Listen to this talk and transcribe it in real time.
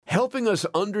Helping us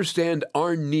understand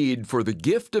our need for the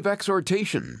gift of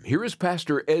exhortation, here is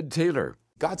Pastor Ed Taylor.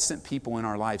 God sent people in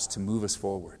our lives to move us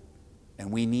forward,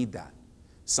 and we need that.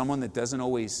 Someone that doesn't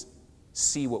always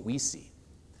see what we see.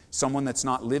 Someone that's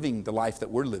not living the life that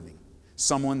we're living.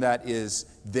 Someone that is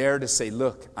there to say,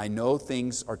 look, I know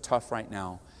things are tough right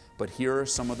now, but here are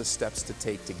some of the steps to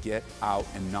take to get out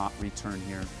and not return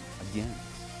here again.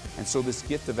 And so this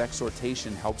gift of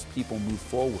exhortation helps people move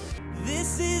forward.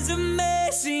 This is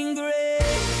amazing grace.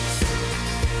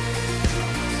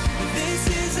 This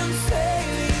is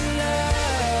unfailing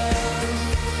love.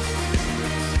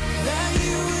 That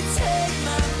you would take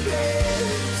my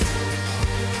place.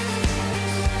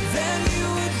 That you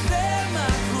would bear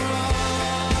my cross.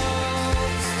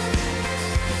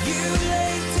 You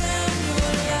laid down your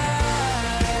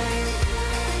life.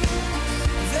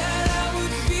 That I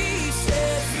would be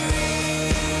set free.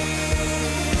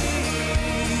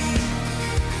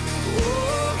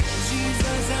 Oh,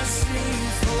 Jesus, I sing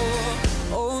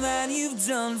for all that you've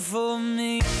done for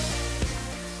me.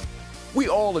 We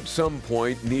all at some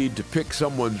point need to pick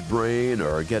someone's brain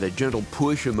or get a gentle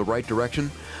push in the right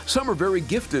direction. Some are very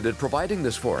gifted at providing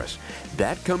this for us.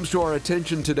 That comes to our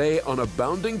attention today on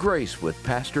Abounding Grace with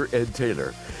Pastor Ed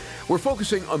Taylor. We're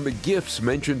focusing on the gifts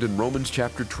mentioned in Romans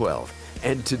chapter 12,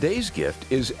 and today's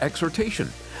gift is exhortation.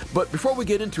 But before we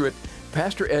get into it,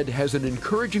 Pastor Ed has an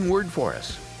encouraging word for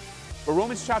us. Well,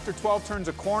 Romans chapter 12 turns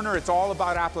a corner. It's all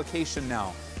about application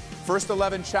now. First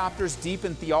 11 chapters deep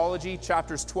in theology,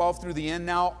 chapters 12 through the end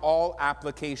now, all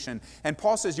application. And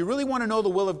Paul says, you really want to know the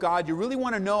will of God, you really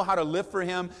want to know how to live for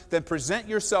Him, then present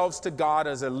yourselves to God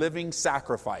as a living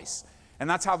sacrifice. And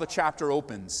that's how the chapter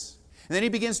opens. And then he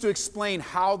begins to explain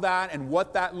how that and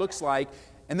what that looks like.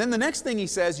 And then the next thing he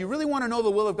says, you really want to know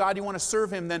the will of God, you want to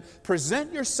serve Him, then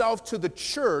present yourself to the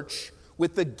church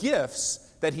with the gifts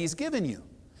that He's given you.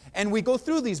 And we go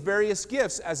through these various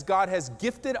gifts as God has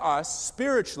gifted us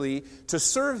spiritually to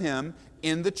serve Him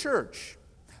in the church.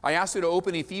 I asked you to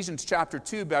open Ephesians chapter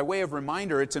 2. By way of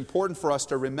reminder, it's important for us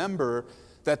to remember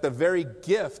that the very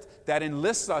gift that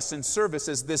enlists us in service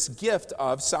is this gift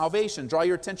of salvation. Draw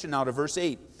your attention now to verse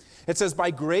 8. It says, by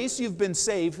grace you've been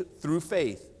saved through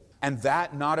faith. And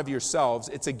that not of yourselves,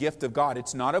 it's a gift of God.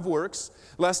 It's not of works,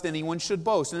 lest anyone should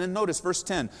boast. And then notice verse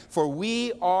 10, for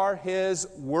we are His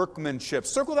workmanship.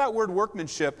 Circle that word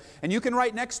workmanship, and you can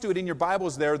write next to it in your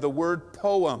Bibles there the word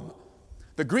poem.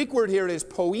 The Greek word here is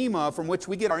poema, from which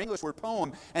we get our English word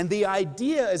poem. And the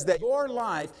idea is that your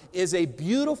life is a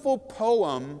beautiful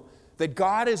poem that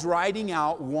God is writing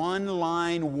out one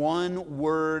line, one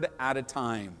word at a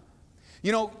time.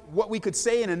 You know, what we could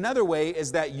say in another way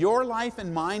is that your life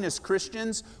and mine as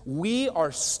Christians, we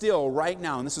are still right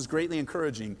now, and this is greatly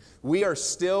encouraging, we are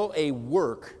still a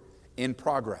work in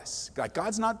progress.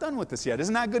 God's not done with us yet.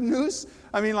 Isn't that good news?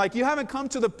 I mean, like, you haven't come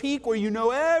to the peak where you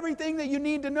know everything that you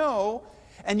need to know,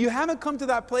 and you haven't come to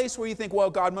that place where you think,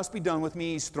 well, God must be done with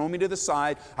me. He's thrown me to the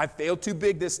side. I failed too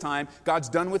big this time. God's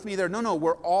done with me there. No,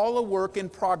 we're all a work in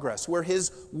progress. We're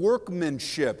His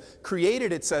workmanship.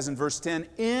 Created, it says in verse 10,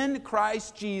 in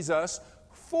Christ Jesus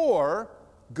for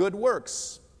good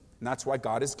works. And that's why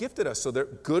God has gifted us, so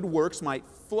that good works might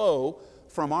flow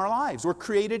from our lives. We're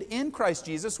created in Christ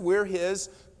Jesus. We're His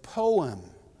poem.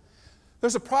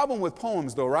 There's a problem with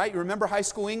poems, though, right? You remember high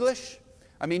school English?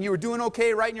 I mean, you were doing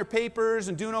okay writing your papers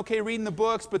and doing okay reading the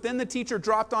books, but then the teacher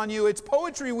dropped on you, it's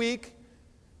poetry week.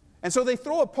 And so they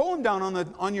throw a poem down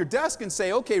on your desk and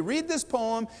say, okay, read this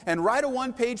poem and write a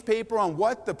one-page paper on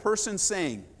what the person's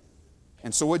saying.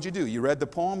 And so what'd you do? You read the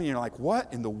poem and you're like,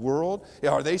 what in the world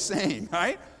are they saying,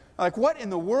 right? Like, what in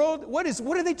the world? What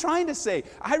are they trying to say?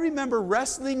 I remember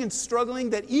wrestling and struggling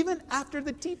that even after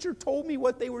the teacher told me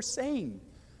what they were saying,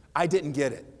 I didn't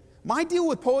get it. My deal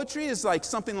with poetry is like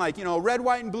something like, red,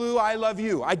 white, and blue, I love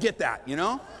you. I get that,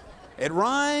 It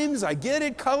rhymes, I get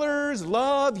it, colors,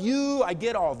 love, you, I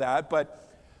get all that. But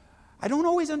I don't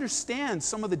always understand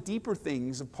some of the deeper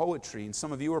things of poetry. And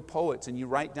some of you are poets and you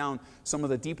write down some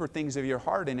of the deeper things of your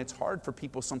heart. And it's hard for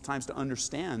people sometimes to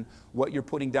understand what you're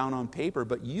putting down on paper,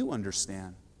 but you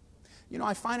understand.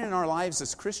 I find in our lives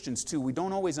as Christians too, we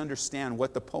don't always understand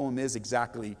what the poem is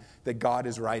exactly that God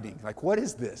is writing. Like, what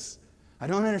is this? I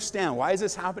don't understand. Why is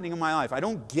this happening in my life? I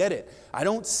don't get it. I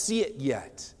don't see it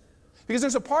yet. Because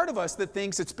there's a part of us that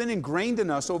thinks it's been ingrained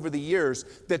in us over the years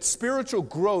that spiritual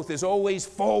growth is always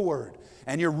forward.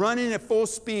 And you're running at full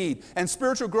speed. And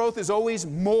spiritual growth is always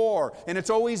more. And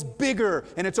it's always bigger.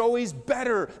 And it's always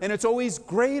better. And it's always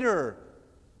greater.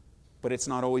 But it's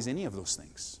not always any of those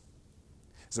things.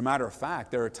 As a matter of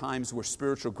fact, there are times where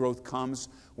spiritual growth comes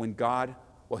when God,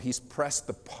 He's pressed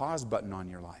the pause button on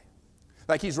your life.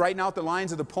 Like he's writing out the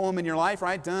lines of the poem in your life,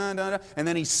 right? Dun, dun, dun, and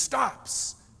then he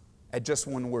stops at just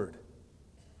one word.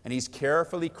 And he's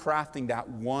carefully crafting that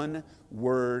one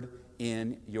word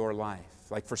in your life.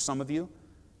 Like for some of you,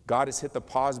 God has hit the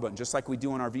pause button, just like we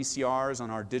do on our VCRs, on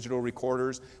our digital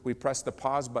recorders. We press the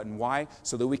pause button. Why?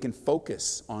 So that we can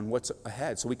focus on what's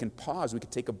ahead. So we can pause, we can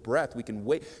take a breath, we can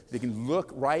wait, we can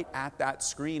look right at that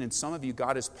screen. And some of you,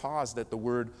 God has paused at the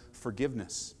word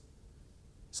forgiveness,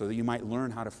 so that you might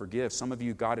learn how to forgive. Some of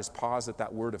you, God has paused at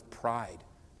that word of pride,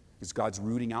 because God's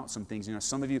rooting out some things.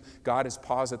 Some of you, God has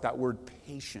paused at that word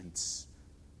patience,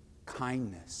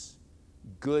 kindness,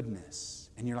 goodness.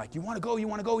 And you're like, you want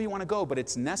to go, but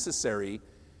it's necessary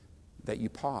that you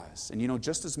pause. And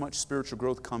just as much spiritual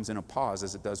growth comes in a pause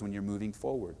as it does when you're moving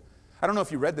forward. I don't know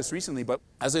if you read this recently, but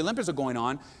as the Olympics are going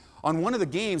on one of the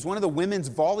games, one of the women's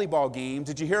volleyball games,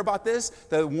 did you hear about this?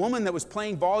 The woman that was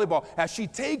playing volleyball, as she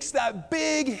takes that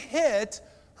big hit,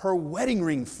 her wedding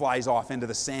ring flies off into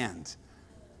the sand.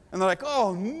 And they're like,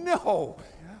 oh no,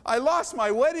 I lost my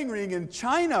wedding ring in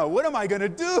China. What am I going to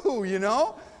do,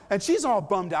 And she's all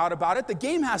bummed out about it. The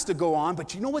game has to go on,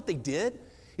 but you know what they did?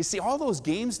 You see, all those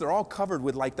games, they're all covered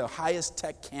with like the highest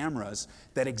tech cameras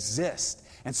that exist.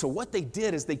 And so what they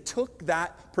did is they took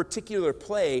that particular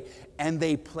play and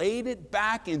they played it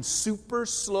back in super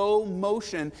slow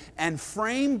motion, and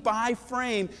frame by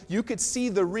frame, you could see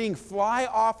the ring fly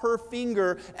off her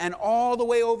finger and all the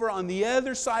way over on the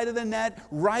other side of the net,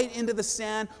 right into the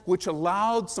sand, which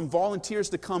allowed some volunteers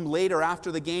to come later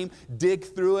after the game, dig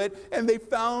through it, and they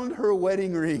found her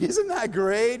wedding ring. Isn't that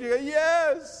great?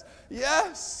 Yes,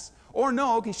 yes. Or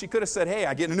no, okay, she could have said, hey,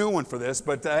 I get a new one for this,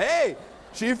 but hey,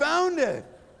 she found it.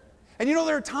 And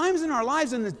there are times in our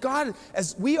lives, and that God,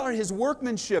 as we are His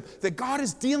workmanship, that God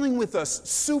is dealing with us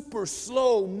super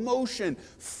slow motion,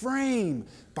 frame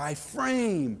by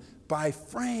frame by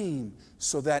frame,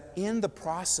 so that in the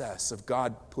process of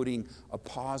God putting a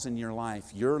pause in your life,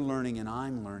 you're learning and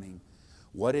I'm learning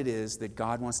what it is that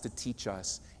God wants to teach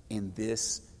us in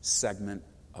this segment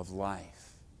of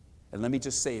life. And let me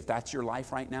just say, if that's your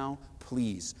life right now,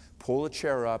 please pull a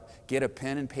chair up, get a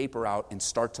pen and paper out, and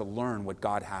start to learn what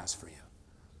God has for you.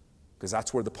 Because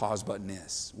that's where the pause button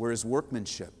is. Where His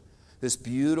workmanship, this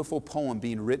beautiful poem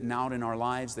being written out in our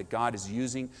lives that God is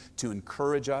using to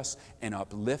encourage us and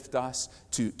uplift us,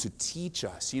 to teach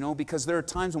us. Because there are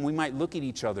times when we might look at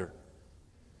each other.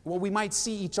 Well, we might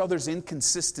see each other's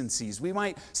inconsistencies. We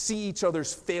might see each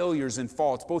other's failures and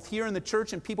faults, both here in the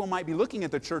church, and people might be looking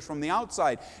at the church from the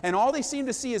outside. And all they seem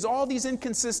to see is all these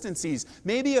inconsistencies,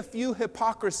 maybe a few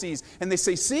hypocrisies. And they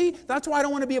say, see, that's why I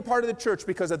don't want to be a part of the church,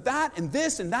 because of that and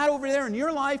this and that over there in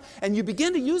your life. And you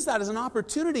begin to use that as an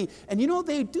opportunity. And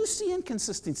they do see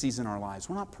inconsistencies in our lives.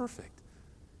 We're not perfect.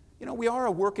 We are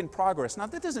a work in progress. Now,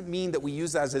 that doesn't mean that we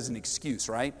use that as an excuse,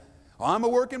 right? I'm a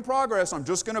work in progress. I'm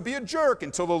just going to be a jerk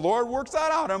until the Lord works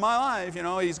that out in my life.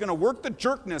 He's going to work the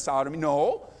jerkness out of me.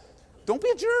 No, don't be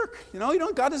a jerk.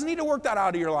 God doesn't need to work that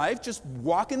out of your life. Just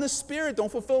walk in the Spirit.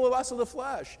 Don't fulfill the lust of the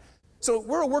flesh. So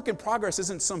we're a work in progress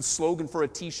isn't some slogan for a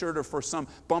t-shirt or for some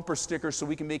bumper sticker so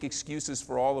we can make excuses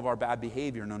for all of our bad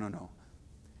behavior. No.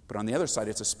 But on the other side,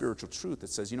 it's a spiritual truth that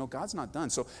says, God's not done.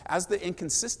 So as the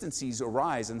inconsistencies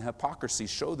arise and the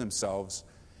hypocrisies show themselves,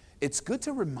 it's good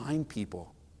to remind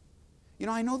people.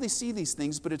 I know they see these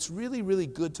things, but it's really, really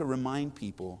good to remind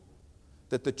people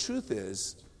that the truth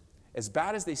is, as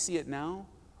bad as they see it now,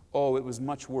 it was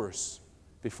much worse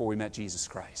before we met Jesus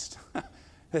Christ.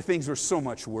 Things were so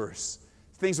much worse.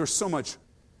 Things were so much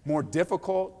more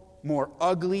difficult, more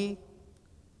ugly.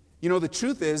 The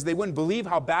truth is, they wouldn't believe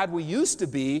how bad we used to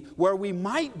be, where we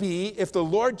might be if the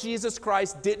Lord Jesus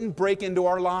Christ didn't break into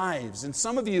our lives. And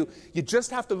some of you just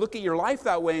have to look at your life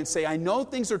that way and say, I know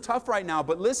things are tough right now,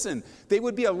 but listen, they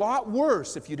would be a lot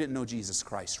worse if you didn't know Jesus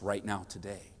Christ right now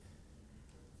today.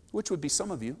 Which would be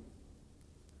some of you.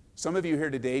 Some of you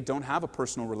here today don't have a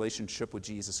personal relationship with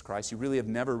Jesus Christ. You really have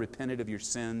never repented of your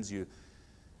sins.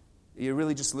 You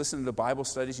really just listen to the Bible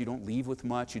studies. You don't leave with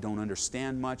much. You don't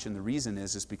understand much. And the reason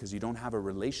is because you don't have a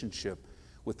relationship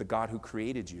with the God who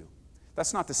created you.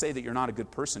 That's not to say that you're not a good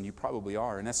person. You probably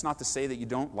are. And that's not to say that you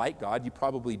don't like God. You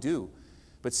probably do.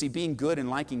 But see, being good and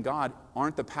liking God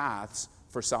aren't the paths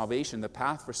for salvation. The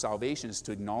path for salvation is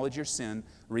to acknowledge your sin,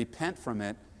 repent from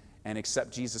it, and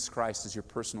accept Jesus Christ as your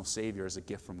personal Savior, as a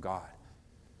gift from God.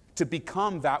 To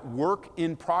become that work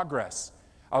in progress.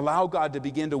 Allow God to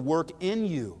begin to work in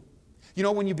you.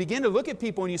 When you begin to look at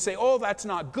people and you say, that's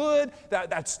not good,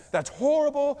 that's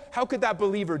horrible, how could that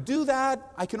believer do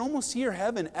that? I can almost hear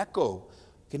heaven echo.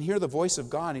 I can hear the voice of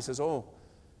God. And He says,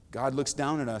 God looks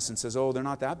down at us and says, they're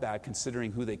not that bad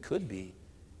considering who they could be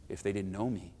if they didn't know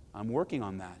me. I'm working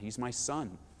on that. He's my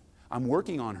son. I'm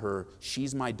working on her.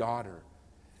 She's my daughter.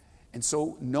 And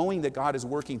so knowing that God is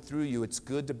working through you, it's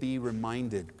good to be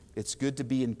reminded. It's good to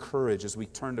be encouraged as we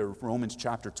turn to Romans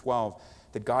chapter 12,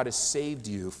 that God has saved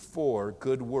you for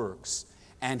good works.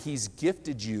 And He's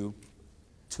gifted you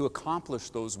to accomplish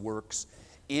those works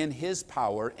in His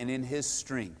power and in His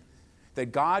strength.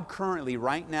 That God currently,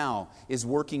 right now, is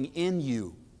working in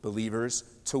you, believers,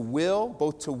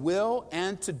 both to will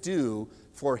and to do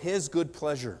for His good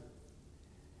pleasure.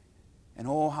 And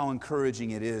oh, how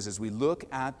encouraging it is as we look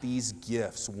at these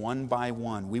gifts one by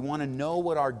one. We want to know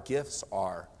what our gifts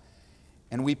are.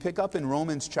 And we pick up in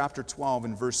Romans chapter 12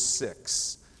 and verse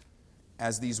 6.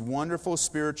 As these wonderful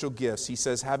spiritual gifts, he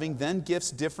says, having then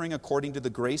gifts differing according to the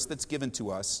grace that's given to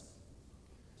us,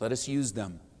 let us use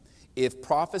them. If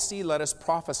prophecy, let us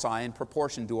prophesy in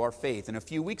proportion to our faith. And a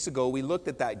few weeks ago, we looked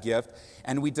at that gift,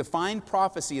 and we defined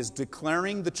prophecy as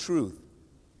declaring the truth.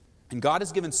 And God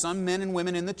has given some men and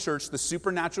women in the church the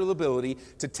supernatural ability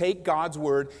to take God's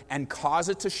word and cause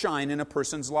it to shine in a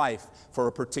person's life for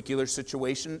a particular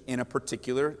situation in a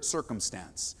particular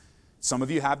circumstance. Some of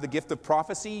you have the gift of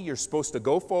prophecy. You're supposed to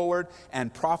go forward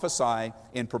and prophesy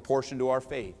in proportion to our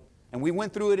faith. And we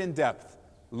went through it in depth,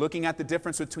 looking at the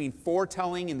difference between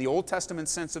foretelling in the Old Testament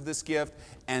sense of this gift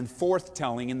and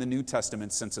forthtelling in the New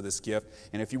Testament sense of this gift.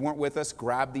 And if you weren't with us,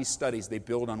 grab these studies. They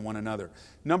build on one another.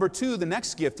 Number 2, the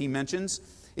next gift he mentions,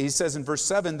 he says in verse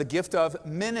 7, the gift of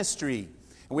ministry.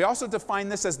 And we also define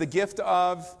this as the gift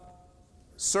of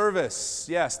service.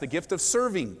 Yes, the gift of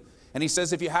serving. And he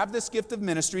says, if you have this gift of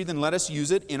ministry, then let us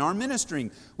use it in our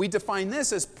ministering. We define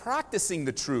this as practicing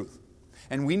the truth.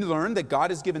 And we learn that God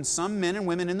has given some men and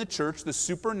women in the church the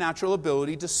supernatural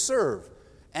ability to serve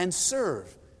and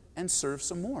serve and serve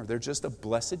some more. They're just a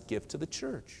blessed gift to the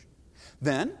church.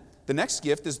 Then, the next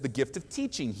gift is the gift of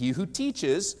teaching. He who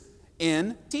teaches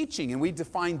in teaching. And we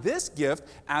define this gift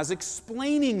as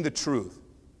explaining the truth.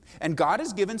 And God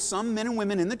has given some men and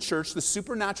women in the church the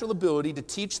supernatural ability to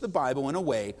teach the Bible in a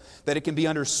way that it can be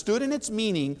understood in its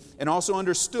meaning and also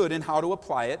understood in how to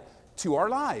apply it to our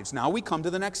lives. Now we come to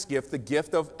the next gift, the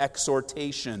gift of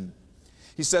exhortation.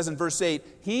 He says in verse 8,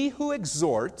 he who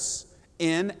exhorts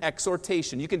in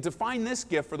exhortation. You can define this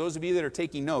gift, for those of you that are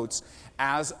taking notes,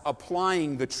 as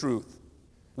applying the truth.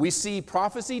 We see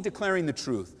prophecy declaring the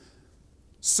truth,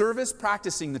 service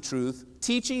practicing the truth,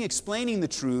 teaching, explaining the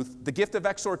truth, the gift of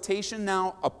exhortation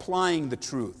now applying the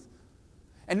truth.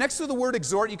 And next to the word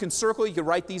exhort, you can circle, you can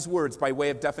write these words by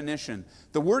way of definition.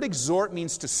 The word exhort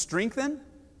means to strengthen,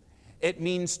 it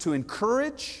means to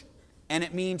encourage, and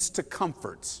it means to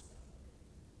comfort.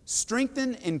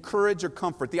 Strengthen, encourage, or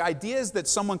comfort. The idea is that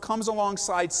someone comes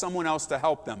alongside someone else to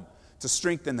help them, to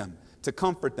strengthen them, to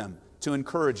comfort them, to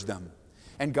encourage them.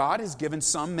 And God has given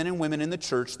some men and women in the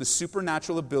church the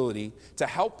supernatural ability to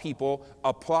help people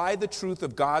apply the truth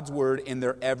of God's word in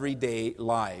their everyday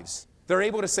lives. They're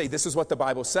able to say, this is what the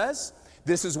Bible says,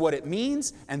 this is what it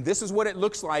means, and this is what it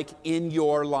looks like in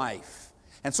your life.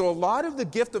 And so a lot of the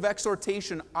gift of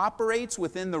exhortation operates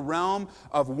within the realm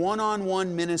of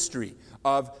one-on-one ministry,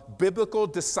 of biblical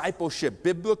discipleship,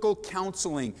 biblical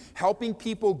counseling, helping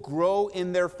people grow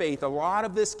in their faith. A lot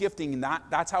of this gifting,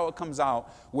 that's how it comes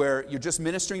out, where you're just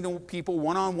ministering to people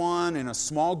one-on-one in a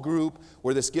small group,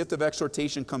 where this gift of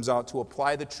exhortation comes out to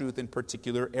apply the truth in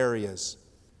particular areas.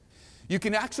 You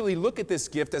can actually look at this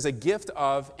gift as a gift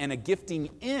of and a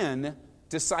gifting in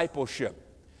discipleship.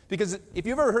 Because if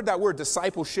you've ever heard that word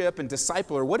discipleship and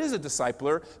discipler, what is a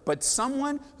discipler? But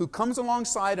someone who comes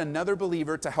alongside another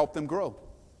believer to help them grow,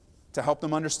 to help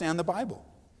them understand the Bible.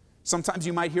 Sometimes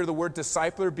you might hear the word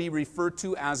discipler be referred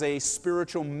to as a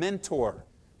spiritual mentor.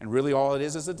 And really all it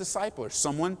is a discipler,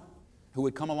 someone who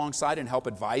would come alongside and help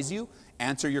advise you,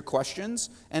 answer your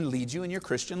questions, and lead you in your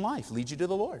Christian life, lead you to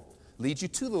the Lord, lead you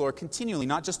to the Lord continually,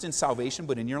 not just in salvation,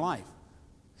 but in your life.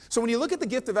 So when you look at the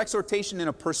gift of exhortation in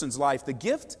a person's life, the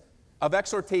gift of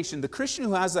exhortation, the Christian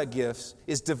who has that gift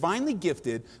is divinely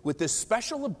gifted with this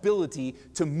special ability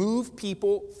to move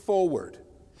people forward.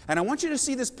 And I want you to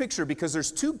see this picture because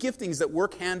there's two giftings that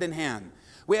work hand in hand.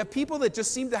 We have people that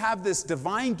just seem to have this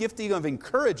divine gifting of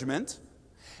encouragement,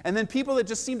 and then people that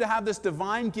just seem to have this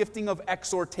divine gifting of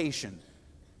exhortation.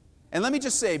 And let me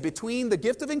just say, between the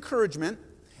gift of encouragement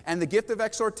and the gift of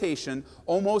exhortation,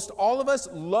 almost all of us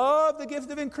love the gift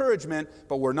of encouragement,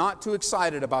 but we're not too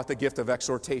excited about the gift of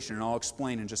exhortation, and I'll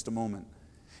explain in just a moment.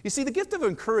 You see, the gift of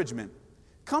encouragement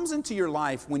comes into your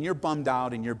life when you're bummed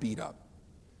out and you're beat up.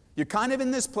 You're kind of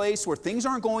in this place where things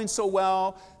aren't going so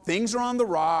well. Things are on the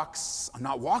rocks. I'm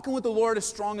not walking with the Lord as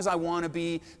strong as I want to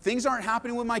be. Things aren't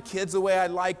happening with my kids the way I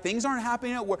like. Things aren't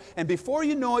happening at work. And before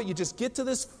you know it, you just get to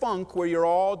this funk where you're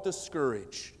all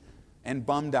discouraged and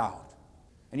bummed out.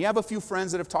 And you have a few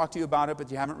friends that have talked to you about it,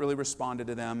 but you haven't really responded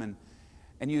to them.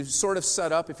 And you sort of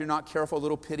set up, if you're not careful, a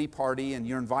little pity party, and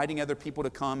you're inviting other people to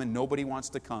come, and nobody wants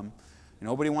to come.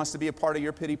 Nobody wants to be a part of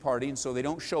your pity party, and so they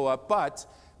don't show up. But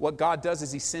what God does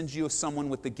is He sends you someone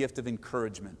with the gift of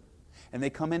encouragement. And they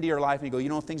come into your life and you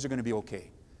go, things are going to be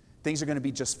okay. Things are going to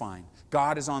be just fine.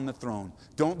 God is on the throne.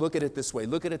 Don't look at it this way.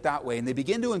 Look at it that way. And they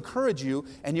begin to encourage you,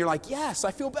 and you're like, yes,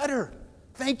 I feel better.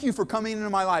 Thank you for coming into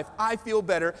my life. I feel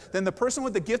better. Then the person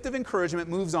with the gift of encouragement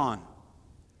moves on.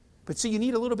 But see, you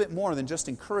need a little bit more than just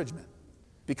encouragement.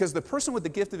 Because the person with the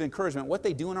gift of encouragement, what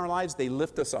they do in our lives, they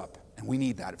lift us up. And we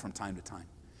need that from time to time.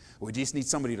 We just need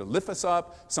somebody to lift us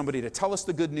up, somebody to tell us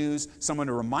the good news, someone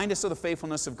to remind us of the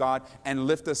faithfulness of God and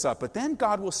lift us up. But then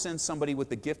God will send somebody with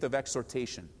the gift of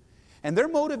exhortation. And their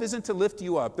motive isn't to lift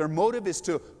you up. Their motive is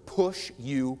to push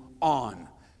you on.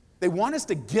 They want us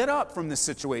to get up from this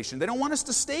situation. They don't want us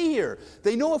to stay here.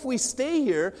 They know if we stay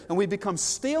here and we become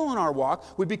stale in our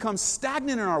walk, we become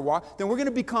stagnant in our walk, then we're going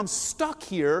to become stuck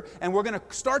here and we're going to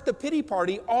start the pity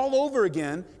party all over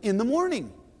again in the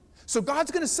morning. So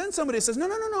God's going to send somebody that says,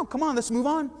 no, come on, let's move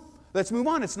on. Let's move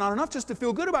on. It's not enough just to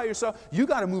feel good about yourself. You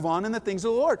got to move on in the things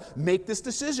of the Lord. Make this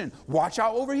decision. Watch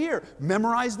out over here.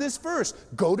 Memorize this verse.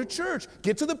 Go to church.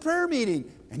 Get to the prayer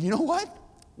meeting. And you know what?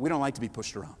 We don't like to be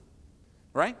pushed around.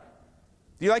 Right?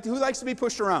 Who likes to be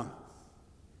pushed around?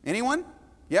 Anyone?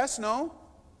 Yes? No?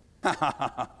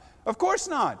 Of course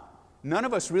not. None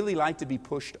of us really like to be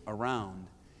pushed around.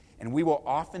 And we will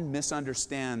often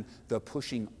misunderstand the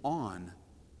pushing on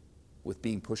with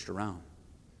being pushed around.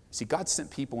 See, God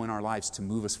sent people in our lives to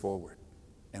move us forward,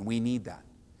 and we need that.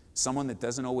 Someone that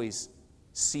doesn't always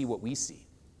see what we see.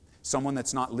 Someone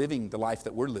that's not living the life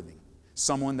that we're living.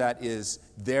 Someone that is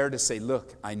there to say,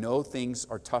 look, I know things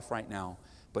are tough right now,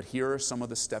 but here are some of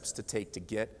the steps to take to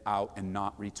get out and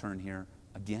not return here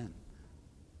again.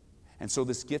 And so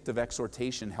this gift of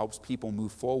exhortation helps people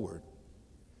move forward.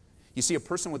 You see, a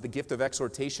person with the gift of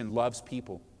exhortation loves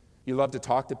people. You love to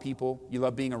talk to people. You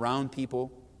love being around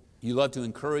people. You love to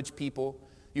encourage people.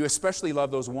 You especially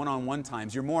love those one-on-one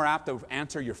times. You're more apt to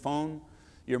answer your phone.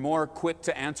 You're more quick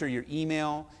to answer your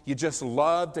email. You just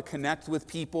love to connect with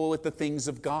people with the things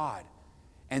of God.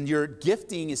 And your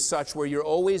gifting is such where you're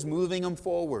always moving them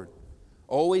forward,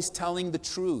 always telling the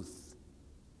truth.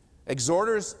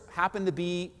 Exhorters happen to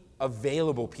be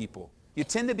available people. You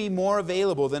tend to be more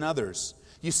available than others.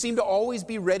 You seem to always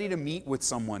be ready to meet with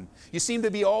someone. You seem to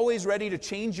be always ready to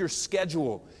change your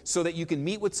schedule so that you can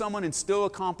meet with someone and still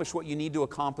accomplish what you need to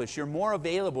accomplish. You're more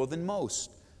available than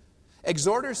most.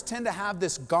 Exhorters tend to have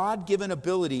this God-given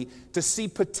ability to see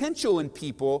potential in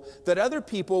people that other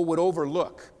people would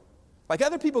overlook. Like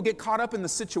other people get caught up in the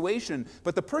situation,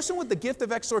 but the person with the gift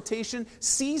of exhortation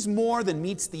sees more than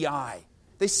meets the eye.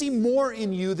 They see more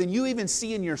in you than you even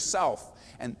see in yourself.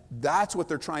 And that's what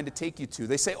they're trying to take you to.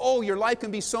 They say, oh, your life can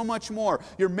be so much more.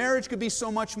 Your marriage could be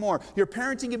so much more. Your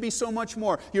parenting can be so much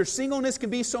more. Your singleness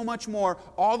can be so much more.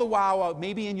 All the while,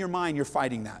 maybe in your mind, you're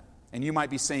fighting that. And you might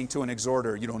be saying to an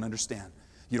exhorter, you don't understand.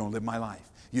 You don't live my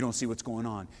life. You don't see what's going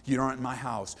on. You aren't in my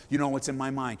house. You don't know what's in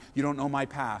my mind. You don't know my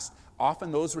past.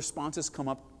 Often those responses come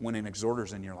up when an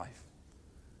exhorter's in your life,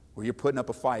 where you're putting up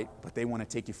a fight, but they want to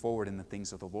take you forward in the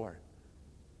things of the Lord.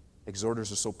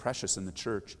 Exhorters are so precious in the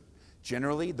church.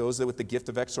 Generally, those that with the gift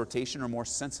of exhortation are more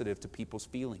sensitive to people's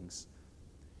feelings.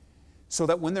 So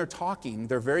that when they're talking,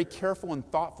 they're very careful and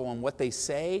thoughtful on what they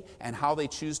say and how they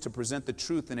choose to present the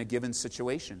truth in a given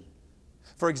situation.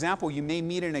 For example, you may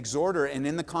meet an exhorter, and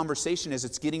in the conversation, as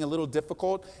it's getting a little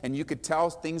difficult, and you could tell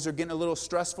things are getting a little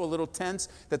stressful, a little tense,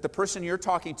 that the person you're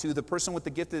talking to, the person with the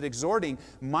gift of exhorting,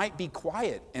 might be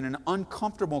quiet in an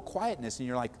uncomfortable quietness. And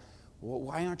you're like, well,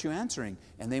 why aren't you answering?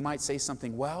 And they might say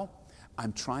something, well,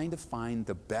 I'm trying to find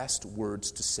the best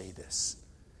words to say this.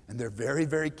 And they're very,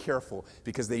 very careful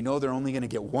because they know they're only going to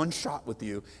get one shot with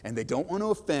you, and they don't want to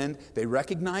offend. They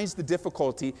recognize the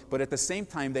difficulty, but at the same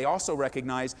time, they also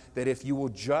recognize that if you will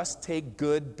just take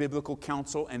good biblical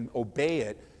counsel and obey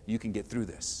it, you can get through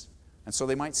this. And so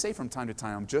they might say from time to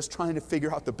time, I'm just trying to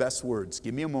figure out the best words.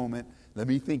 Give me a moment. Let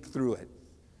me think through it.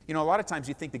 You know, a lot of times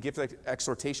you think the gift of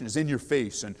exhortation is in your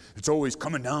face and it's always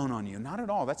coming down on you. Not at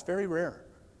all. That's very rare.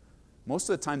 Most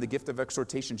of the time, the gift of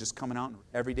exhortation just coming out in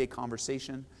everyday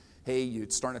conversation. Hey, you're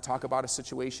starting to talk about a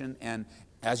situation, and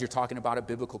as you're talking about it,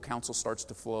 biblical counsel starts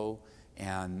to flow,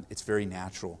 and it's very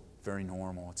natural, very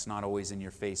normal. It's not always in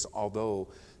your face, although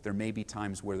there may be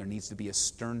times where there needs to be a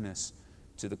sternness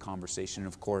to the conversation.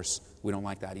 And of course, we don't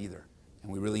like that either.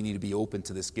 And we really need to be open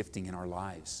to this gifting in our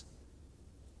lives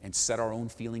and set our own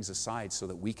feelings aside so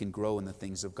that we can grow in the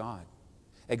things of God.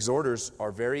 Exhorters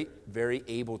are very, very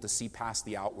able to see past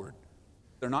the outward.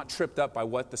 They're not tripped up by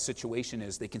what the situation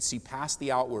is. They can see past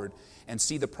the outward and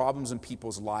see the problems in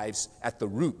people's lives at the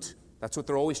root. That's what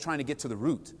they're always trying to get to, the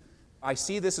root. I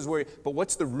see this as where, but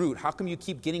what's the root? How come you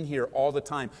keep getting here all the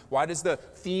time? Why does the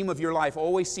theme of your life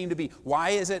always seem to be,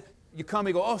 why is it you come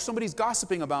and go, oh, somebody's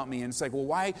gossiping about me. And it's like, well,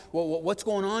 why? Well, what's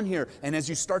going on here? And as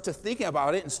you start to think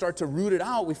about it and start to root it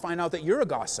out, we find out that you're a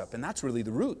gossip, and that's really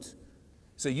the root.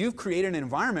 So you've created an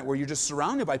environment where you're just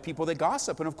surrounded by people that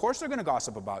gossip, and of course they're going to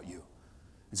gossip about you.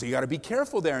 And so you got to be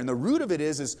careful there. And the root of it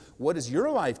is what is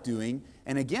your life doing?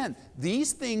 And again,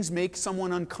 these things make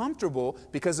someone uncomfortable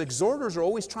because exhorters are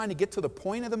always trying to get to the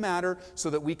point of the matter so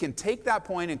that we can take that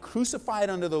point and crucify it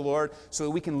unto the Lord so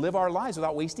that we can live our lives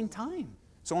without wasting time.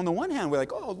 So on the one hand, we're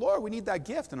like, oh, Lord, we need that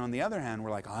gift. And on the other hand, we're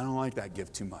like, I don't like that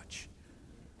gift too much.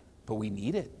 But we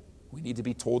need it. We need to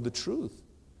be told the truth.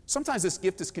 Sometimes this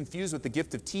gift is confused with the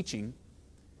gift of teaching,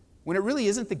 when it really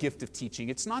isn't the gift of teaching.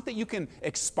 It's not that you can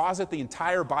exposit the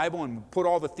entire Bible and put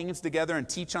all the themes together and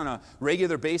teach on a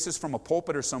regular basis from a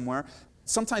pulpit or somewhere.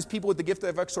 Sometimes people with the gift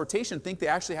of exhortation think they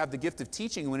actually have the gift of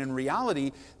teaching, when in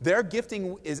reality, their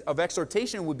gifting of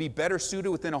exhortation would be better suited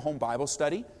within a home Bible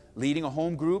study, leading a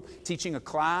home group, teaching a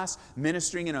class,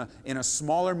 ministering in a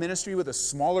smaller ministry with a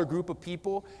smaller group of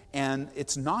people. And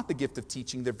it's not the gift of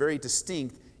teaching. They're very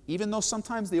distinct, even though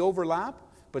sometimes they overlap,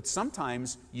 but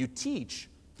sometimes you teach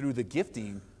through the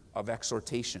gifting of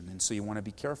exhortation. And so you want to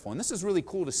be careful. And this is really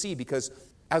cool to see, because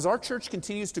as our church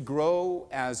continues to grow,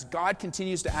 as God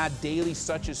continues to add daily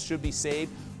such as should be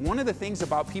saved, one of the things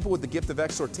about people with the gift of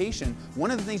exhortation,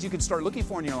 one of the things you can start looking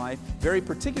for in your life, very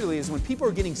particularly, is when people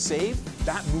are getting saved,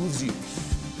 that moves you.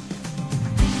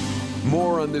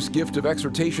 More on this gift of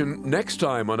exhortation next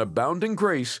time on Abounding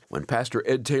Grace when Pastor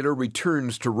Ed Taylor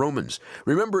returns to Romans.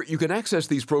 Remember, you can access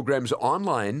these programs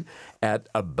online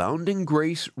at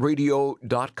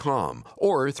aboundinggraceradio.com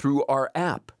or through our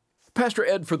app. Pastor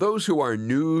Ed, for those who are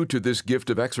new to this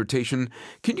gift of exhortation,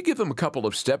 can you give them a couple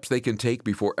of steps they can take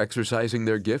before exercising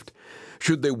their gift?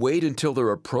 Should they wait until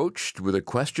they're approached with a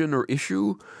question or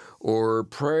issue, or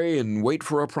pray and wait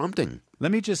for a prompting?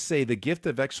 Let me just say the gift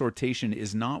of exhortation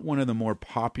is not one of the more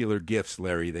popular gifts,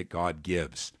 Larry, that God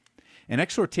gives. And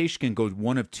exhortation can go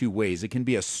one of two ways. It can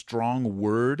be a strong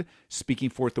word, speaking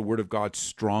forth the word of God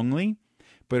strongly,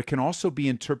 but it can also be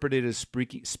interpreted as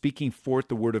speaking forth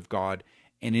the word of God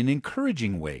in an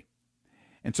encouraging way.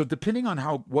 And so depending on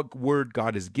what word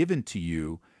God has given to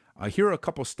you, here are a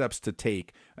couple steps to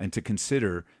take and to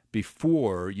consider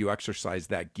before you exercise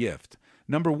that gift.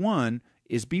 Number one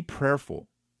is be prayerful.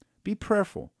 Be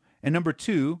prayerful. And number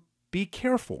two, be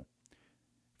careful.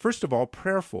 First of all,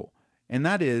 prayerful. And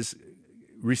that is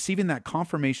receiving that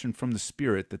confirmation from the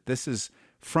Spirit that this is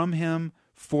from Him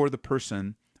for the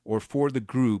person or for the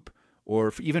group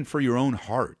or even for your own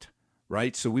heart,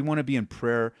 right? So we want to be in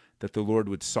prayer that the Lord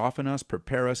would soften us,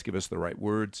 prepare us, give us the right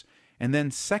words. And then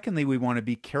secondly, we want to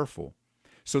be careful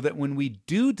so that when we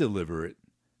do deliver it,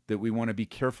 that we want to be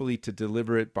carefully to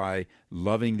deliver it by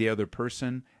loving the other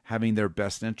person, having their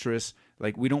best interests.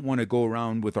 Like, we don't want to go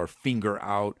around with our finger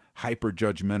out,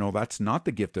 hyper-judgmental. That's not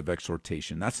the gift of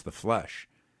exhortation. That's the flesh.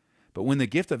 But when the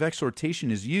gift of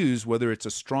exhortation is used, whether it's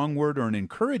a strong word or an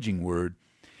encouraging word,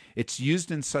 it's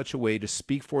used in such a way to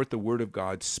speak forth the word of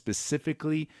God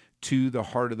specifically to the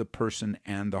heart of the person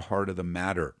and the heart of the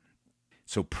matter.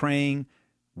 So praying,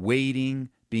 waiting,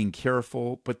 being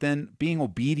careful, but then being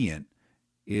obedient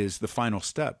is the final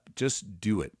step. Just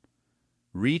do it.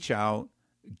 Reach out,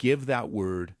 give that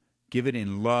word, give it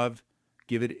in love,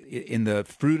 give it in the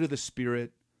fruit of the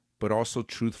Spirit, but also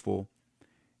truthful.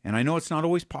 And I know it's not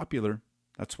always popular.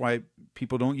 That's why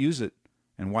people don't use it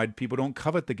and why people don't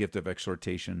covet the gift of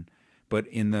exhortation. But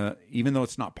even though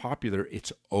it's not popular,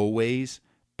 it's always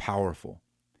powerful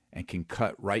and can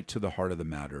cut right to the heart of the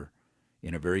matter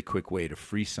in a very quick way to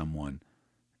free someone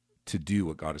to do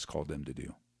what God has called them to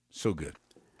do. So good.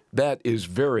 That is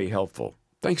very helpful.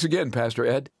 Thanks again, Pastor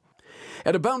Ed.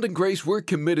 At Abounding Grace, we're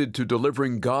committed to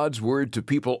delivering God's Word to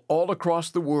people all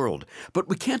across the world, but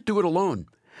we can't do it alone.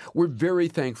 We're very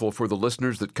thankful for the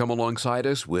listeners that come alongside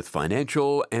us with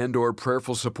financial and/or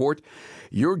prayerful support.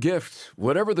 Your gift,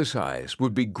 whatever the size,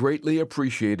 would be greatly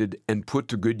appreciated and put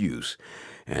to good use.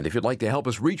 And if you'd like to help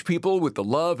us reach people with the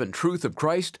love and truth of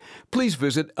Christ, please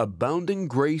visit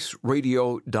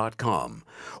aboundinggraceradio.com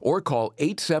or call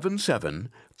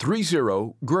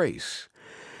 877-30-GRACE.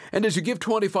 And as you give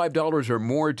 $25 or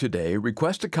more today,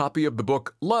 request a copy of the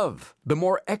book Love, The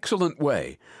More Excellent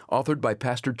Way, authored by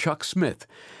Pastor Chuck Smith.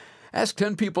 Ask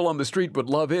 10 people on the street what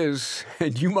love is,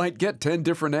 and you might get 10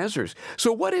 different answers.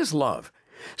 So what is love?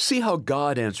 See how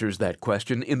God answers that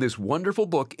question in this wonderful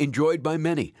book enjoyed by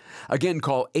many. Again,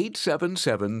 call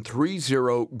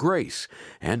 877-30-GRACE,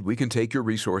 and we can take your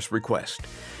resource request.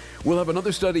 We'll have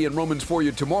another study in Romans for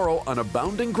you tomorrow on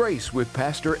Abounding Grace with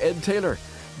Pastor Ed Taylor.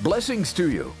 Blessings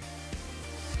to you.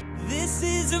 This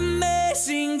is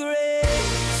amazing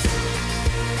grace.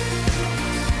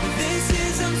 This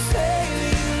is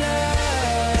unfailing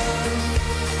love.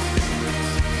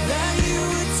 That you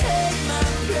would take my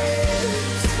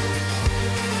place.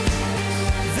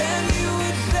 That you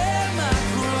would bear my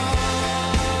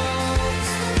cross.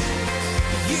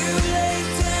 You laid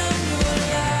down your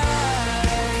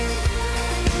life.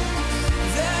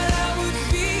 That I would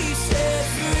be set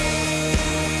free.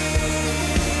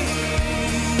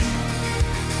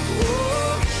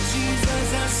 Oh,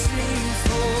 Jesus, I sing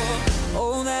for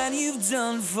all that you've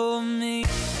done for me.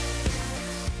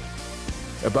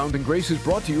 Abounding Grace is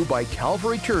brought to you by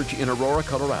Calvary Church in Aurora,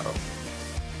 Colorado.